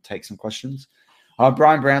more. I can take some questions.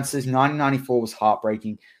 Brian Brown says 1994 was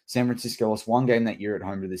heartbreaking. San Francisco lost one game that year at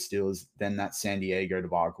home to the Steelers, then that San Diego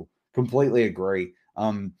debacle. Completely agree.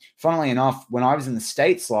 Funnily enough, when I was in the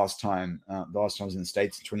States last time I was in the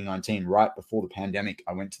States in 2019, right before the pandemic,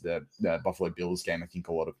 I went to the Buffalo Bills game. I think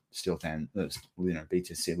a lot of Steel fans,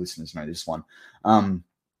 BTSC listeners know this one.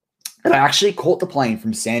 And I actually caught the plane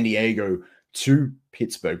from San Diego to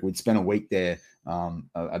Pittsburgh. We'd spent a week there,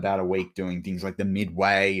 about a week doing things like the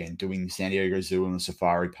Midway and doing the San Diego Zoo and the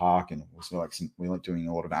Safari Park. And also we like doing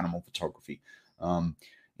a lot of animal photography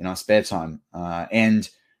in our spare time. And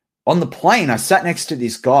on the plane, I sat next to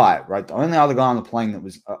this guy, right? The only other guy on the plane that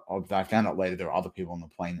was, I found out later, there were other people on the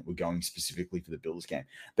plane that were going specifically for the Bills game.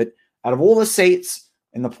 But out of all the seats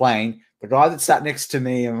in the plane, the guy that sat next to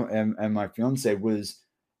me and my fiance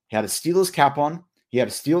he had a Steelers cap on. He had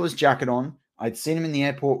a Steelers jacket on. I'd seen him in the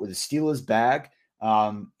airport with a Steelers bag.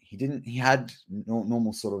 He had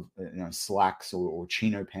normal sort of, slacks or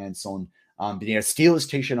chino pants on. But he had a Steelers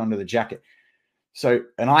t-shirt under the jacket. So,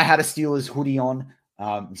 and I had a Steelers hoodie on.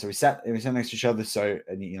 So we sat next to each other. So,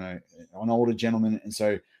 an older gentleman. And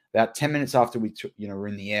so about 10 minutes after we were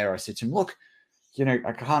in the air, I said to him, look,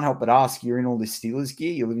 I can't help but ask, you're in all this Steelers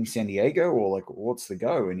gear, you live in San Diego, or like, what's the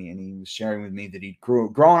go? And he was sharing with me that he'd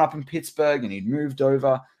grown up in Pittsburgh and he'd moved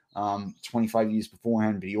over 25 years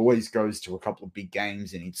beforehand, but he always goes to a couple of big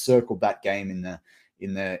games, and he'd circled that game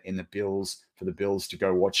in the Bills for the Bills to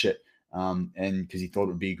go watch it. And because he thought it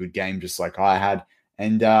would be a good game, just like I had.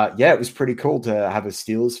 And yeah, it was pretty cool to have a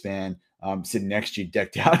Steelers fan sitting next to you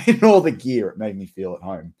decked out in all the gear. It made me feel at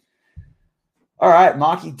home. All right,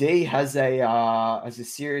 Marky D has a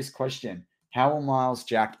serious question. How will Miles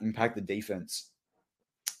Jack impact the defense?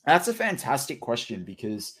 That's a fantastic question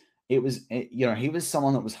because he was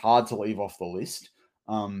someone that was hard to leave off the list.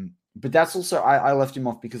 But that's also I left him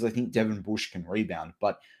off because I think Devin Bush can rebound.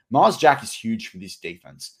 But Miles Jack is huge for this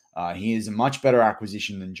defense. He is a much better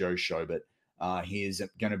acquisition than Joe Schobert. He is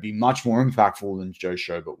going to be much more impactful than Joe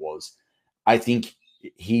Schobert was. I think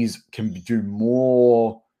he's can do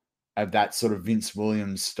more of that sort of Vince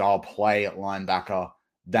Williams style play at linebacker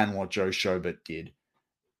than what Joe Schobert did.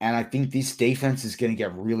 And I think this defense is going to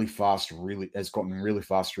get really fast, has gotten really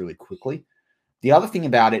fast really quickly. The other thing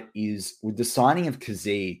about it is with the signing of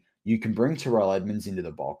Kazee, you can bring Terrell Edmunds into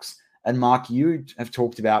the box. And Mark, you have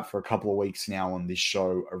talked about for a couple of weeks now on this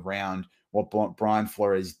show around what Brian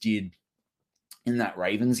Flores did in that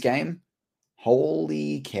Ravens game.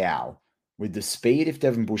 Holy cow. With the speed, if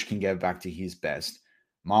Devin Bush can get back to his best,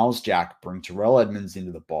 Miles Jack, bring Terrell Edmunds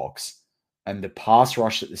into the box, and the pass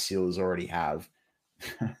rush that the Steelers already have,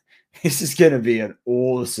 this is going to be an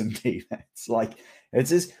awesome defense. Like, it's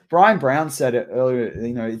just Brian Brown said it earlier,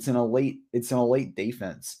 it's an elite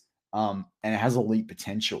defense. And it has elite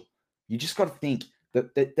potential. You just got to think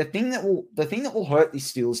that the thing that will hurt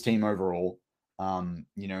this Steelers team overall,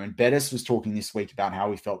 and Bettis was talking this week about how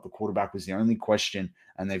he felt the quarterback was the only question,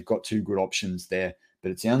 and they've got two good options there,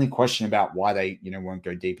 but it's the only question about why they, won't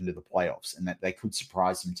go deep into the playoffs and that they could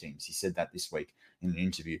surprise some teams. He said that this week in an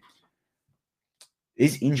interview.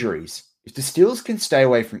 Is injuries. If the Steelers can stay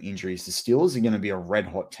away from injuries, the Steelers are going to be a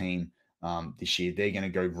red-hot team this year. They're going to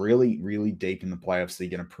go really, really deep in the playoffs. They're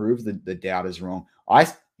going to prove the doubters wrong.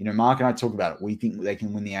 Mark and I talk about it. We think they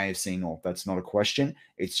can win the AFC North. That's not a question.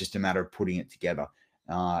 It's just a matter of putting it together.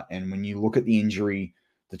 And when you look at the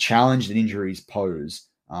challenge that injuries pose,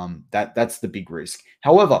 that's the big risk.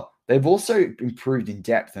 However, they've also improved in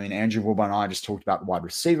depth. I mean, Andrew Wilbur and I just talked about the wide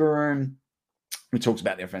receiver room. We talked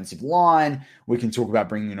about the offensive line. We can talk about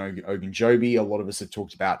bringing Ogunjobi. A lot of us have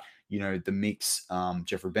talked about, the mix.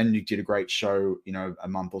 Jeffrey Benedict did a great show, a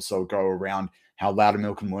month or so ago around how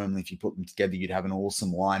Loudermilk and Wormley, if you put them together, you'd have an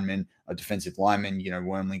awesome lineman, a defensive lineman.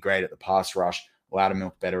 Wormley great at the pass rush,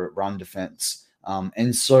 Loudermilk better at run defense.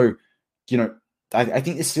 And so, I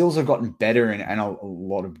think the Steelers have gotten better in a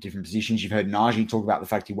lot of different positions. You've heard Najee talk about the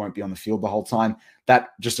fact he won't be on the field the whole time. That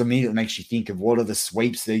just immediately makes you think of what are the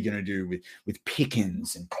sweeps they're going to do with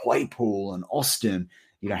Pickens and Claypool and Austin.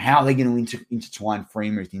 How are they going to intertwine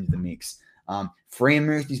Freiermuth into the mix?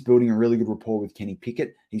 Freiermuth is building a really good rapport with Kenny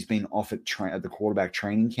Pickett. He's been off at the quarterback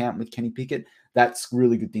training camp with Kenny Pickett. That's a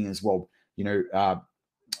really good thing as well.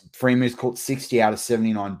 Freiermuth caught 60 out of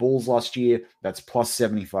 79 balls last year. That's plus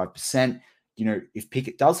 75%. If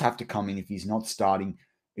Pickett does have to come in, if he's not starting,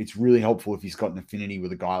 it's really helpful if he's got an affinity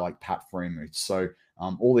with a guy like Pat Freiermuth. So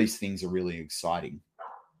all these things are really exciting.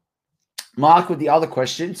 Mark with the other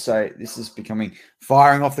question. So this is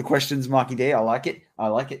firing off the questions, Marky D. I like it.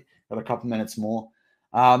 Got a couple minutes more.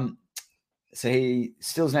 So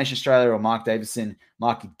Steelers Nation Australia or Mark Davison,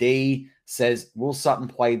 Marky D says, will Sutton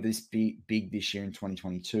play this big this year in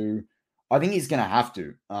 2022? I think he's going to have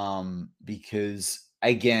to because,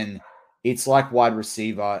 again, it's like wide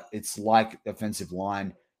receiver. It's like offensive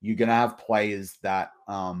line. You're going to have players that,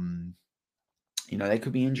 they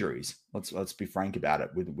could be injuries. Let's be frank about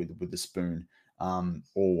it with the Spoon or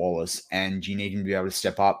Wallace. And you need him to be able to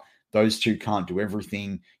step up. Those two can't do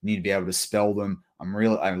everything. You need to be able to spell them. I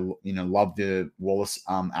love the Wallace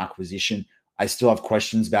acquisition. I still have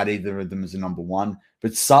questions about either of them as a number one.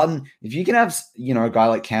 But Sutton, if you can have, a guy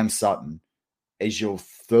like Cam Sutton as your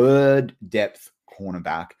third depth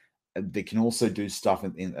cornerback, that can also do stuff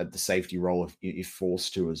at the safety role if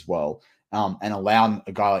forced to as well, and allow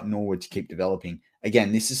a guy like Norwood to keep developing.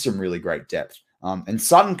 Again, this is some really great depth. And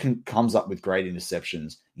Sutton comes up with great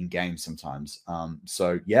interceptions in games sometimes.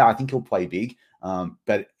 So, yeah, I think he'll play big,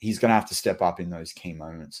 but he's going to have to step up in those key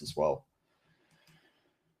moments as well.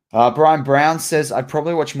 Brian Brown says, I'd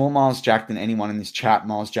probably watch more Miles Jack than anyone in this chat.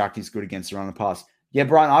 Miles Jack is good against the run and pass. Yeah,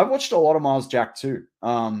 Brian, I watched a lot of Miles Jack too.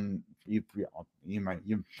 You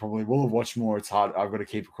probably will have watched more. It's hard. I've got to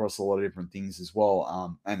keep across a lot of different things as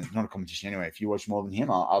well. And it's not a competition anyway. If you watch more than him,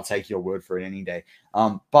 I'll take your word for it any day.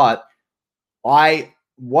 But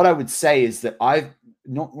what I would say is that I've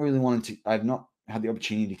not had the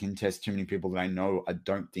opportunity to contest too many people that I know. I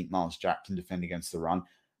don't think Miles Jack can defend against the run,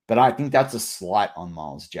 but I think that's a slight on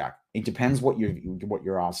Miles Jack. It depends what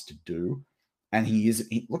you're asked to do. And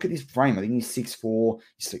look at his frame. I think he's 6'4".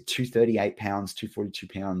 He's like 238 pounds, 242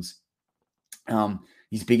 pounds.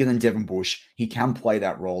 He's bigger than Devin Bush. He can play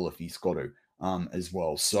that role if he's got to as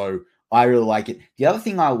well. So I really like it. The other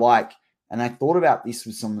thing I like, and I thought about this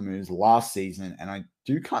with some of the moves last season, and I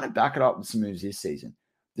do kind of back it up with some moves this season.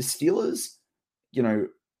 The Steelers,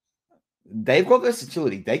 they've got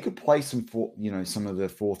versatility. They could play some of the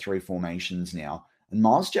 4-3 formations now, and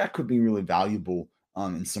Miles Jack could be really valuable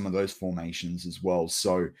in some of those formations as well.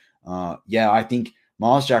 So I think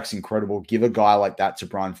Miles Jack's incredible. Give a guy like that to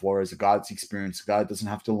Brian Flores, a guy that's experienced, a guy that doesn't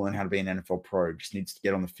have to learn how to be an NFL pro, just needs to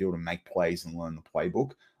get on the field and make plays and learn the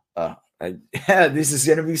playbook. This is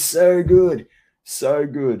going to be so good. So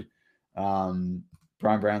good. Brian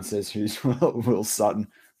Brown says, who's Will Sutton?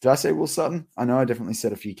 Did I say Will Sutton? I know I definitely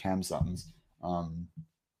said a few Cam Suttons.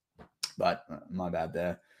 But my bad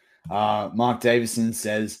there. Mark Davison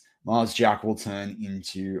says, Miles Jack will turn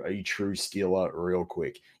into a true Steeler real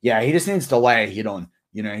quick. Yeah, he just needs to lay a hit on.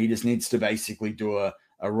 He just needs to basically do a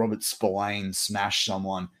Robert Spillane, smash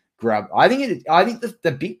someone, grab. I think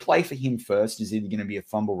the big play for him first is either going to be a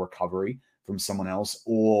fumble recovery from someone else,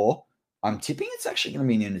 or I'm tipping it's actually going to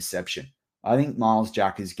be an interception. I think Miles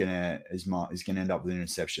Jack is going to end up with an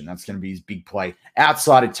interception. That's going to be his big play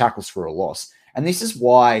outside of tackles for a loss. And this is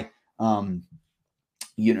why,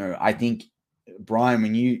 I think, Brian,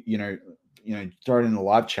 when you throw it in the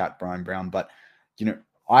live chat, Brian Brown, but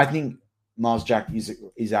I think Miles Jack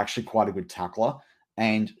is actually quite a good tackler.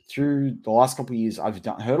 And through the last couple of years, I've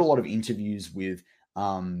heard a lot of interviews with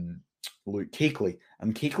Luke Kuechly,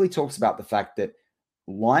 and Kuechly talks about the fact that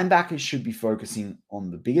linebackers should be focusing on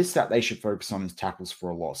the biggest stat they should focus on is tackles for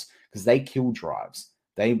a loss, because they kill drives.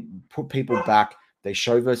 They put people back. They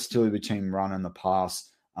show versatility between run and the pass.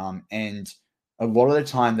 And a lot of the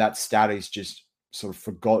time that stat is just sort of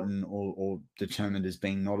forgotten or determined as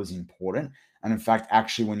being not as important. And in fact,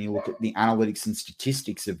 actually, when you look at the analytics and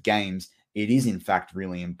statistics of games, it is in fact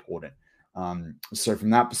really important. So from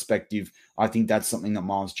that perspective, I think that's something that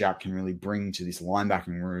Miles Jack can really bring to this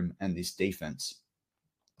linebacking room and this defense.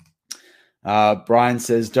 Brian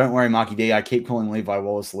says, don't worry, Marky D. I keep calling Levi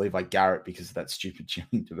Wallace Levi Garrett because of that stupid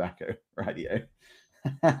chewing tobacco radio.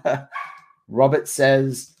 Robert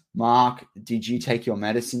says, Mark, did you take your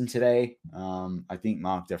medicine today? I think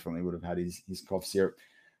Mark definitely would have had his cough syrup.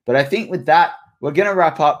 But I think with that, we're going to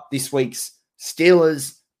wrap up this week's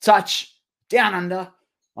Steelers Touch Down Under.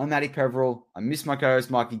 I'm Matty Peverill. I miss my co-host,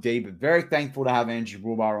 Marky D, but very thankful to have Andrew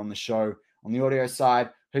Wilbar on the show. On the audio side,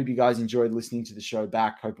 hope you guys enjoyed listening to the show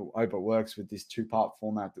back. Hope it works with this two-part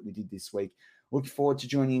format that we did this week. Looking forward to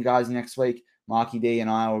joining you guys next week. Marky D and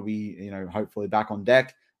I will be, hopefully back on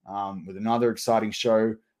deck with another exciting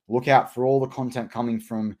show. Look out for all the content coming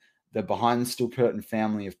from the Behind the Steel Curtain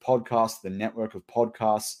family of podcasts, the network of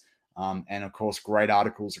podcasts, and of course, great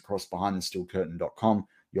articles across behindthesteelcurtain.com,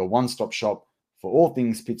 your one-stop shop for all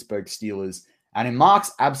things Pittsburgh Steelers. And in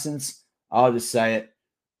Mark's absence, I'll just say it,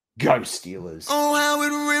 go Steelers. Oh, how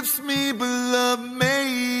it rips me, but love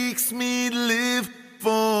makes me live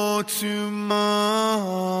for tomorrow.